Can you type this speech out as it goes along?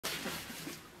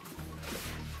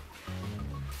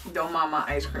Don't mind my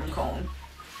ice cream cone.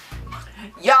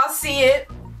 Y'all see it.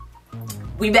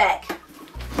 We back.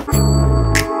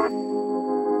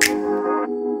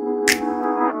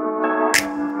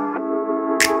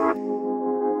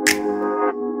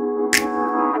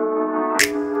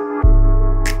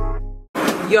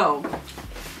 Yo.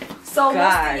 So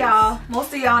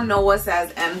most of y'all know us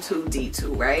as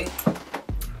M2D2, right?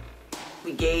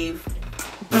 We gave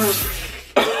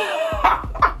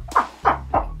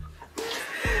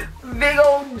big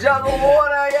old jug of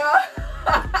water, y'all.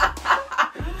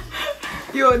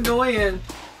 You're annoying.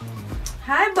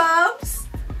 Hi, Bubs.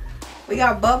 We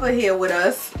got Bubba here with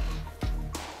us.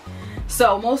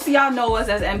 So most of y'all know us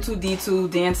as M2D2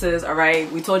 dancers, all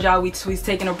right? We told y'all we was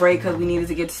taking a break because we needed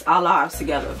to get our lives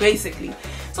together, basically.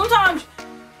 Sometimes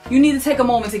you need to take a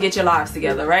moment to get your lives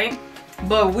together, right?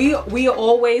 But we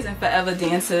always and forever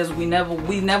dancers. We never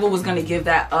was gonna give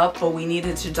that up, but we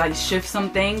needed to like shift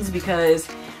some things because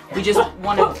we just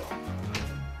want to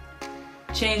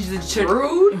change the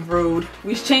rude.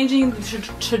 We're changing the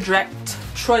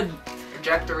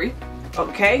trajectory,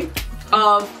 okay,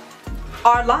 of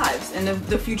our lives and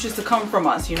the futures to come from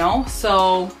us, you know.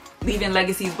 So leaving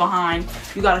legacies behind,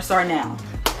 you gotta start now.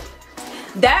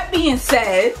 That being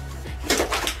said,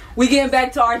 we getting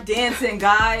back to our dancing,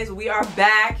 guys. We are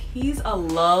back. He's a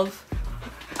love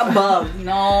bug, you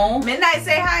know. Midnight,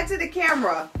 say hi to the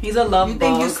camera. He's a love bug. You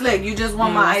think you slick? You just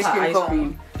want my ice cream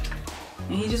cone.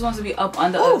 And he just wants to be up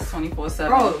under us 24/7.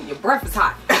 Bro, your breath is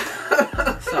hot.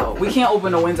 So we can't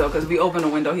open the window because if we open the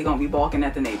window, he gonna be balking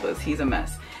at the neighbors. He's a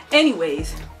mess.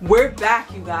 Anyways, we're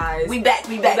back, you guys. We back.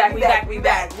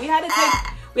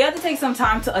 We had to take some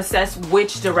time to assess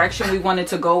which direction we wanted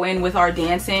to go in with our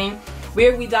dancing. We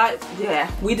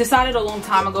decided a long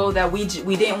time ago that we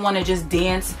didn't want to just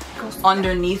dance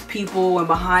underneath people and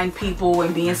behind people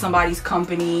and be in somebody's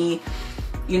company,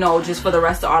 you know, just for the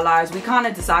rest of our lives. We kind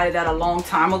of decided that a long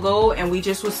time ago, and we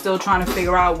just was still trying to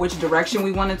figure out which direction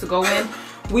we wanted to go in.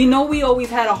 We know we always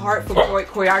had a heart for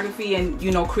choreography and,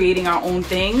 you know, creating our own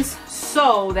things.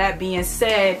 So that being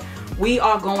said, we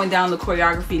are going down the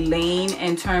choreography lane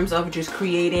in terms of just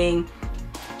creating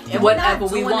whatever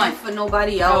we want. For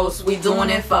nobody else, we doing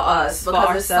it for us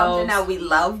because it's something that we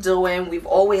love doing. We've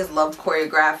always loved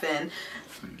choreographing,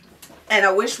 and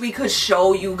I wish we could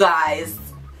show you guys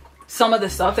some of the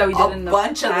stuff that we did in the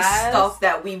bunch of the stuff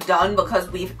that we've done, because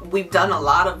we've done a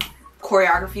lot of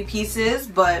choreography pieces,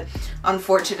 but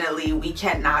unfortunately we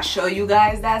cannot show you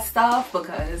guys that stuff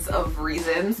because of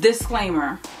reasons.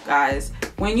 Disclaimer, guys,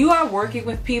 when you are working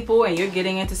with people and you're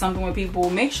getting into something with people,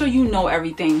 make sure you know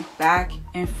everything back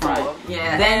and front.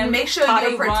 Yeah, then and make sure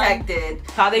you're protected.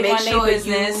 How they run their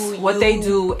business, what they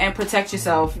do, and protect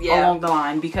yourself along the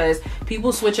line, because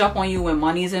people switch up on you when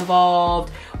money's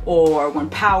involved or when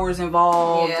power's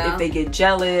involved, if they get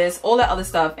jealous, all that other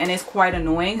stuff, and it's quite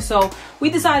annoying. So we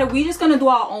decided we just gonna do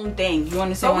our own thing. You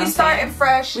understand what I'm saying?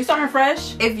 We starting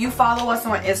fresh. If you follow us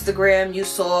on Instagram, you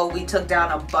saw we took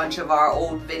down a bunch of our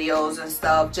old videos and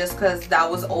stuff just because that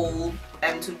was old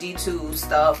M2D2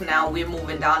 stuff. Now we're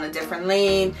moving down a different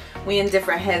lane. We in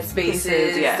different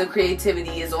headspaces. The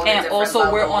creativity is on a different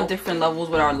level. We're on different levels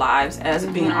with our lives as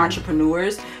being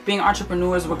entrepreneurs. Being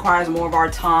entrepreneurs requires more of our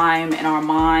time and our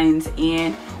minds,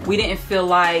 and we just felt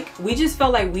like we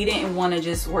didn't want to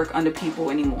just work under people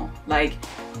anymore. Like,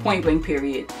 point blank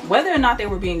period. Whether or not they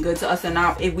were being good to us or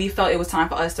not, if we felt it was time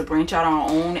for us to branch out on our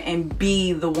own and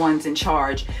be the ones in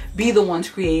charge, be the ones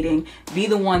creating, be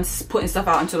the ones putting stuff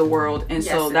out into the world. And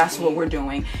so that's what we're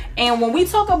doing. And when we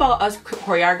talk about us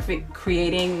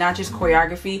creating, not just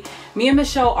choreography, me and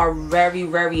Michelle are very,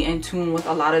 very in tune with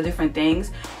a lot of different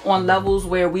things on levels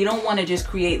where we don't want to just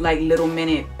create like little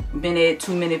minute,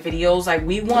 2-minute videos. Like,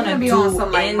 we want to do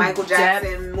some like Michael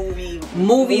Jackson movie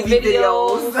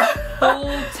videos. Full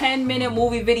 10-minute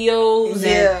movie videos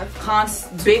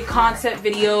and big concept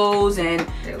videos,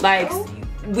 and like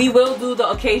we will do the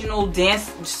occasional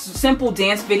simple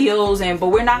dance videos, but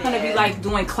we're not gonna be like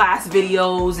doing class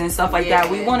videos and stuff like that.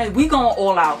 We going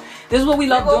all out. This is what we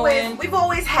love doing. We've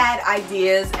always had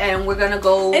ideas, and we're gonna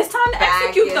go. It's time to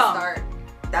execute them.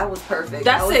 That was perfect.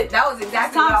 That was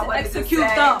exactly what I wanted to say,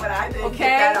 but I didn't get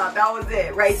that out. That was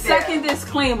it right there. Second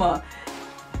disclaimer.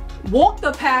 Walk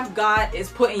the path God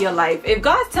is putting in your life. If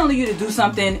God's telling you to do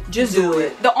something, just do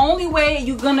it. The only way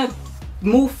you're gonna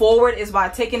move forward is by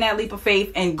taking that leap of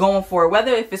faith and going for it,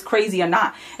 whether if it's crazy or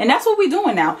not. And that's what we're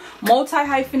doing now.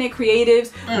 Multi-hyphenate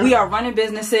creatives. We are running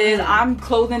businesses. I'm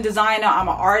clothing designer. I'm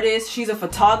an artist. She's a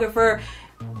photographer.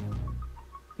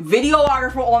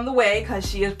 Videographer on the way, because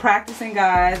she is practicing,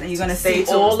 guys, and you're gonna see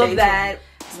all of that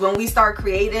when we start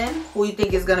creating, who you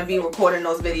think is gonna be recording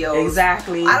those videos?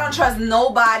 Exactly. I don't trust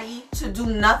nobody to do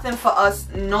nothing for us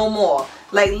no more.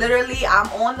 Like literally, I'm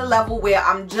on the level where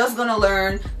I'm just gonna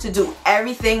learn to do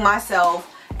everything myself.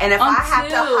 And if I have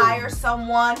to hire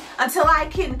someone, until I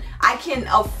can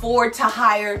afford to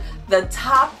hire the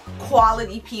top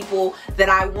quality people that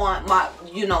I want my,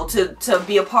 you know, to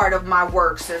be a part of my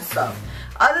works and stuff.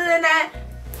 Other than that,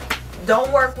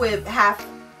 don't work with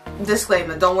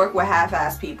disclaimer, don't work with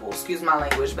half-ass people. Excuse my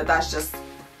language, but that's just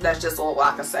all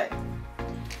I can say.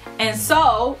 And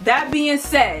so, that being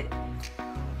said,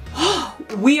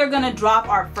 we are gonna drop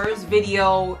our first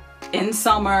video in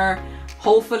summer.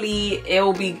 Hopefully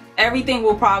everything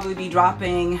will probably be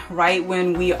dropping right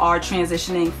when we are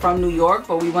transitioning from New York,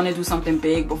 but we want to do something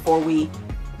big before we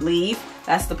leave.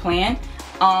 That's the plan.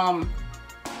 Oh,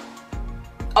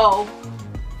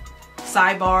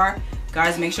 sidebar,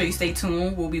 guys, make sure you stay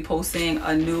tuned. We'll be posting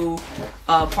a new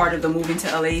part of the Moving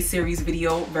to LA series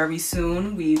video very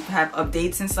soon. We have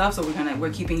updates and stuff, so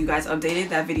we're keeping you guys updated.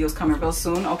 That video is coming real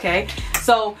soon, okay?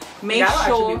 So make sure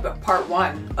actually be part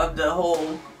 1 of the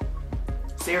whole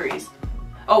series.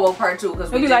 Oh well, part 2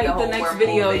 because we did like the whole next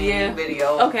video. Yeah,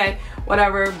 video. Okay,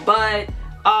 whatever. But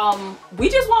we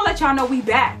just want to let y'all know we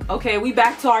back. Okay, we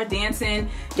back to our dancing.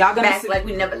 Y'all gonna back like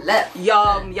we never left.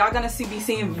 Y'all gonna be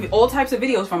seeing all types of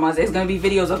videos from us. It's gonna be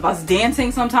videos of us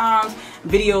dancing sometimes,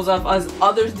 videos of us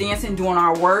others dancing, doing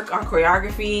our work, our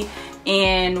choreography.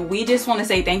 And we just want to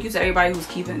say thank you to everybody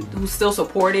who's still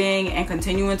supporting and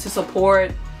continuing to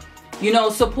support. You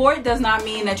know, support does not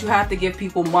mean that you have to give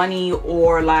people money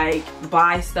or like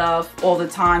buy stuff all the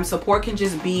time. Support can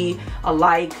just be a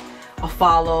like, a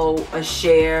follow, a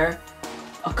share,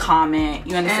 a comment.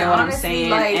 You understand what I'm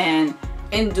saying? Like, and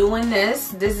in doing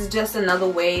this is just another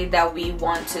way that we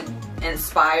want to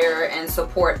inspire and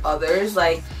support others.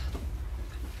 Like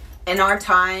in our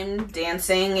time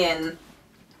dancing and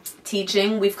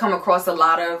teaching, we've come across a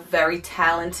lot of very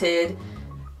talented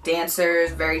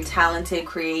dancers, very talented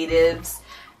creatives,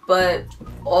 but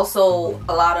also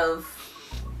a lot of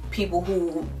people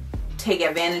who take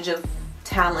advantage of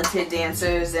talented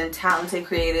dancers and talented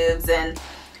creatives and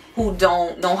who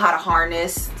don't know how to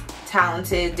harness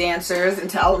talented dancers and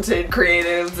talented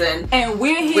creatives, and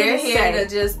we're here to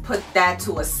just put that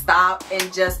to a stop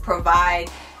and just provide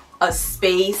a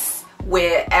space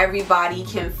where everybody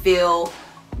can feel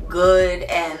good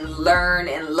and learn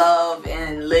and love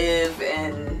and live.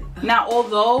 And now,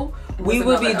 although we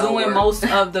will be doing most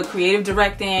of the creative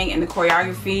directing and the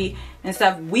choreography and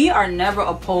stuff, we are never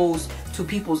opposed to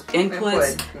people's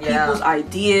inputs, people's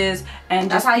ideas, and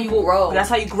that's how you grow. That's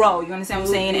how you grow. You understand what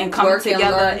I'm saying? And coming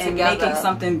together and making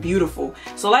something beautiful.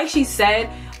 So like she said,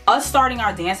 us starting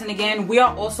our dancing again, we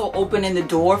are also opening the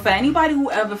door for anybody who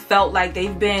ever felt like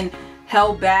they've been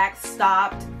held back,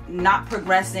 stopped, not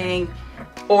progressing,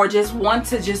 or just want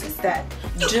to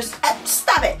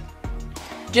stop it.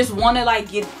 Just want to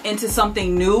like get into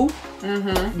something new.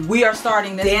 We are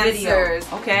starting this Dancers,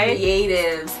 video. Okay,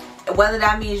 creatives. Whether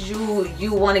that means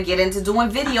you want to get into doing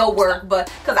video work,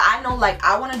 but because I know like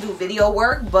I want to do video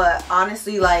work, but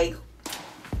honestly, like,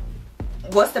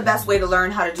 what's the best way to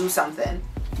learn how to do something?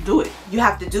 Do it. You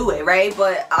have to do it, right?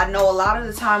 But I know a lot of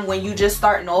the time when you just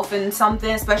starting off in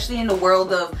something, especially in the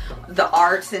world of the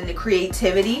arts and the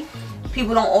creativity,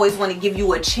 people don't always want to give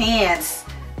you a chance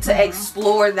to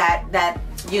explore that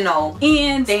you know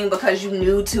thing because you're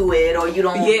new to it, or you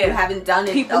haven't done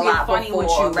it a lot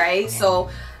before, right? So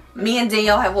me and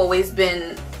Danielle have always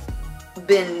been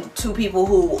two people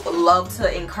who love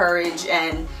to encourage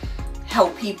and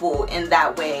help people in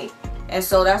that way. And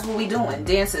so that's what we doing.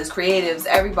 Dancers, creatives,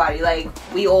 everybody. Like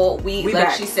we like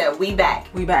back. She said, we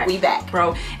back. We back,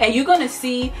 bro. And you're gonna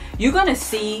see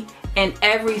in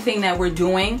everything that we're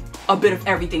doing a bit of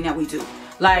everything that we do.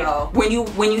 Like when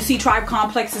you see Tribe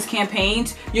Complex's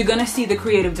campaigns, you're gonna see the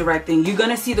creative directing, you're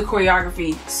gonna see the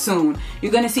choreography soon,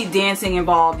 you're gonna see dancing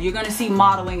involved, you're gonna see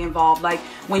modeling involved. Like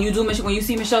when you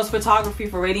see Michelle's photography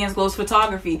for Radiance Glow's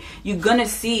photography, you're gonna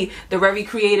see the very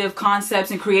creative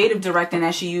concepts and creative directing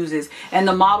that she uses, and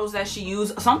the models that she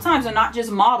uses. Sometimes they're not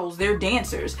just models, they're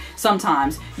dancers.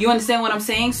 Sometimes, you understand what I'm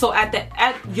saying? So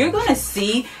you're gonna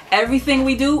see everything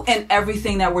we do and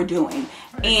everything that we're doing.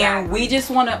 Exactly. And we just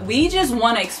want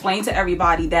to explain to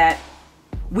everybody that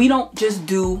we don't just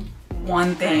do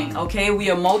one thing, okay? We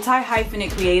are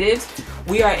multi-hyphenate creatives.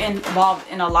 We are involved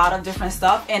in a lot of different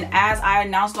stuff. And as I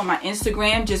announced on my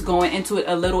Instagram, just going into it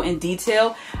a little in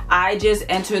detail, I just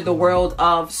entered the world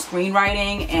of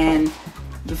screenwriting and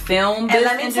the film and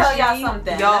let me tell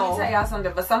y'all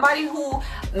something. For somebody who,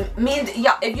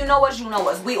 if you know us, you know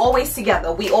us. We always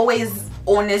together. We always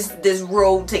on this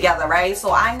road together, right?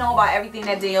 So I know about everything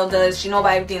that Danielle does. She know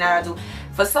about everything that I do.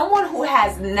 For someone who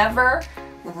has never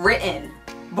written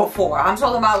before, I'm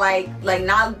talking about like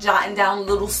not jotting down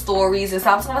little stories and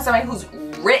stuff. I'm talking about somebody who's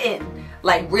written,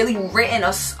 like really written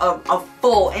a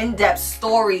full in-depth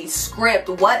story, script,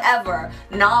 whatever,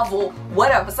 novel,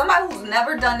 whatever. Somebody who's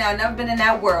never done that, never been in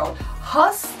that world.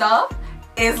 Her stuff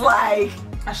is like,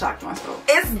 I shocked myself.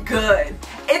 it's good.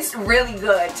 It's really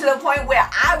good, to the point where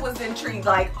I was intrigued,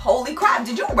 like, holy crap,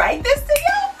 did you write this to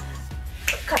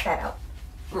you? Cut that out.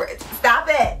 Stop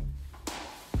it.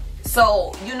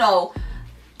 So, you know,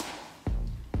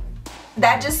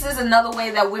 that just is another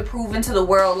way that we're proving to the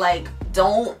world, like,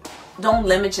 don't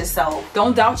limit yourself.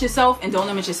 Don't doubt yourself and don't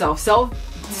limit yourself.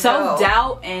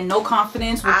 Self-doubt and no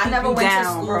confidence will keep you down, bro. I never went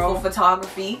to school for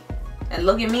photography. And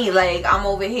look at me, like, I'm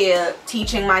over here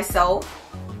teaching myself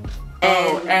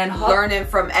and learning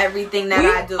from everything that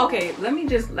I do. Okay, let me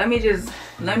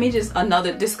just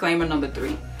another disclaimer number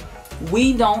 3.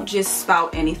 We don't just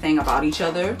spout anything about each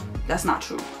other. That's not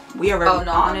true. We are very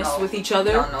honest with each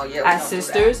other as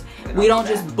sisters. We don't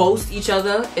just boast each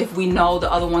other if we know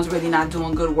the other one's really not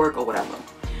doing good work or whatever.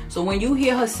 So when you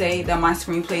hear her say that my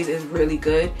screenplays is really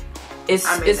good, it's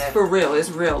for real. It's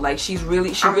real. Like she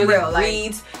really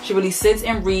reads. She really sits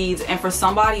and reads. And for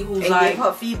somebody who's like, give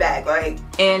her feedback, like,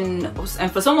 and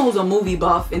for someone who's a movie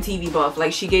buff and TV buff,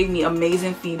 like she gave me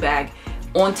amazing feedback.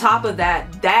 On top of that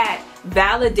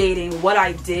validating what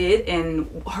I did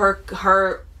and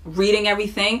her reading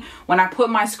everything. When I put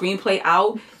my screenplay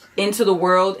out into the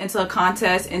world, into a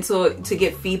contest, to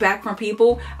get feedback from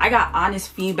people, I got honest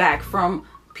feedback from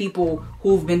people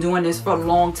who've been doing this for a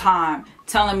long time,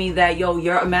 telling me that, yo,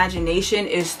 your imagination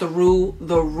is through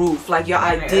the roof. Like your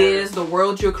ideas, the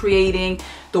world you're creating,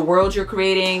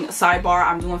 sidebar,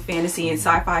 I'm doing fantasy and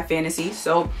sci-fi fantasy.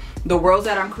 So the worlds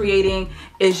that I'm creating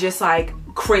is just like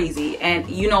crazy. And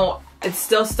you know, it's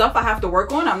still stuff I have to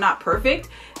work on. I'm not perfect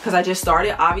because I just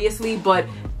started, obviously, but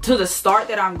to the start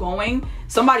that I'm going,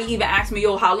 somebody even asked me,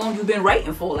 yo, how long you been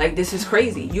writing for? Like, this is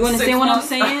crazy. You understand what I'm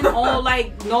saying? All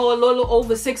like, no, a little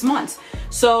over 6 months.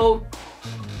 So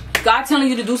God telling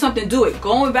you to do something, do it.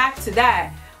 Going back to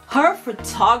that, her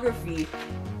photography,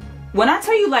 when I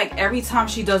tell you, like, every time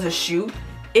she does a shoot,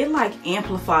 it like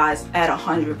amplifies at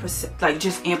 100%, like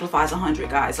just amplifies 100,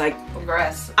 guys. Like,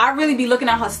 progress. I really be looking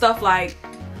at her stuff like,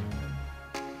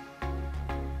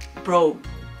 bro,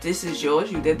 this is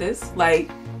yours, you did this. Like,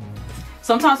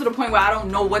 sometimes to the point where I don't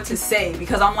know what to say,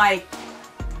 because I'm like,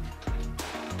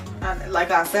 like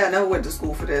I said, I never went to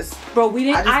school for this. Bro, we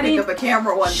didn't. I just picked up a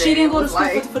camera one day. She didn't go to school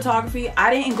for photography.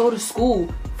 I didn't go to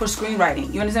school for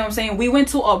screenwriting. You understand what I'm saying? We went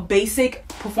to a basic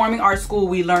performing arts school.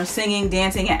 We learned singing,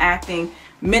 dancing, and acting.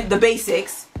 The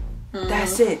basics.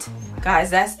 That's it,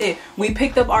 guys. That's it. We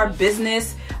picked up our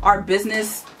business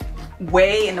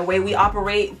way and the way we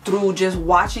operate through just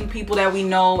watching people that we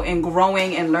know and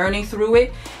growing and learning through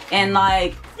it. And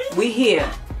like, we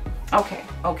here. Okay.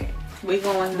 We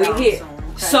going down. We here. Soon. Okay.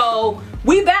 So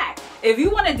we back. If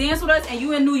you want to dance with us and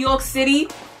you in New York City,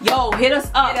 yo, hit us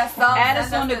up. Add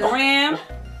us on the gram.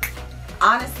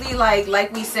 Honestly,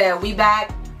 like we said, we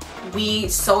back. We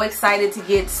so excited to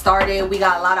get started. We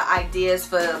got a lot of ideas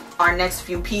for our next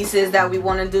few pieces that we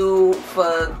want to do,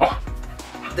 for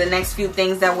the next few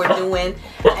things that we're doing,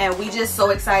 and we just so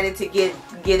excited to get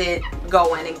it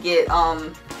going and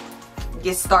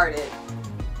get started.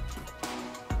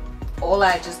 All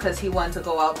that just because he wanted to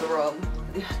go out the room.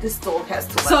 This dog has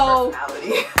too much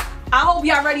personality. I hope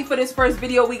y'all ready for this first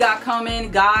video we got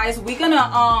coming, guys. We're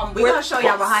gonna show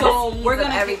y'all behind the scenes. We're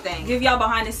gonna everything. Give y'all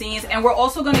behind the scenes, and we're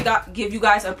also gonna give you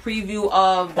guys a preview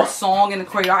of the song and the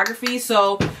choreography.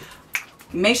 So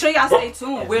make sure y'all stay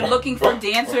tuned. We're looking for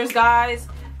dancers, guys.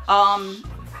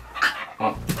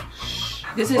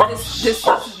 This is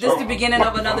the beginning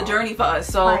of another journey for us.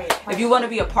 So if you want to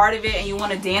be a part of it and you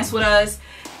want to dance with us,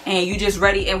 and you just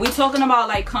ready, and we talking about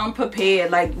like come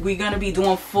prepared, like we're gonna be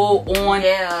doing full on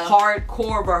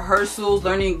hardcore rehearsals,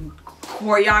 learning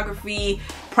choreography,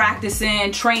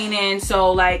 practicing, training.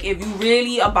 So like, if you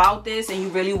really about this and you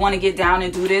really want to get down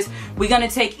and do this, we're gonna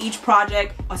take each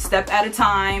project a step at a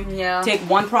time. Take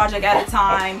one project at a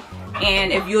time.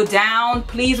 And if you're down,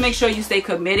 please make sure you stay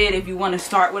committed. If you want to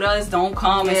start with us, don't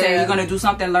come and say you're gonna do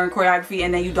something, learn choreography,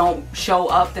 and then you don't show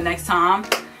up the next time.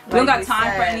 We don't got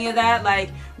time for any of that. Like,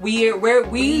 we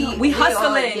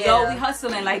hustling, yo. We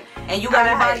hustling. Like, and you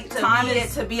gotta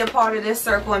to be a part of this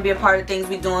circle and be a part of things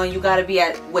we doing. You gotta be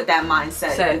with that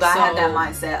mindset. You gotta have that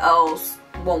mindset. Else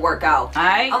won't work out.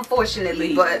 Alright.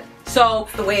 Unfortunately, but So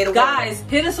the way to guys,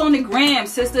 hit us on the gram,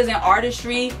 Sistas and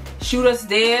Artistry. Shoot us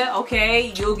there,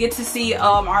 okay? You'll get to see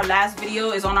our last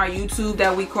video is on our YouTube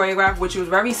that we choreographed, which was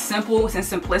very simple and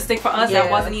simplistic for us. That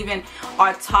wasn't even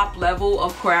our top level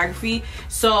of choreography.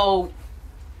 So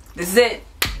this is it.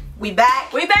 We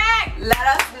back. We back. Let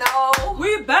us know.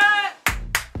 We back.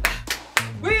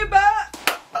 We back.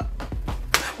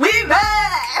 We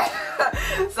back.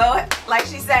 So like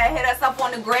she said, hit us up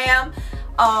on the gram.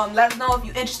 Let us know if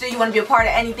you're interested, you want to be a part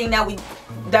of anything that we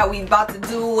about to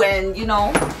do, and you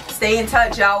know, stay in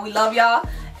touch, y'all. We love y'all,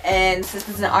 and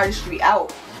Sistas and Artistry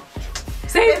out.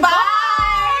 Say bye.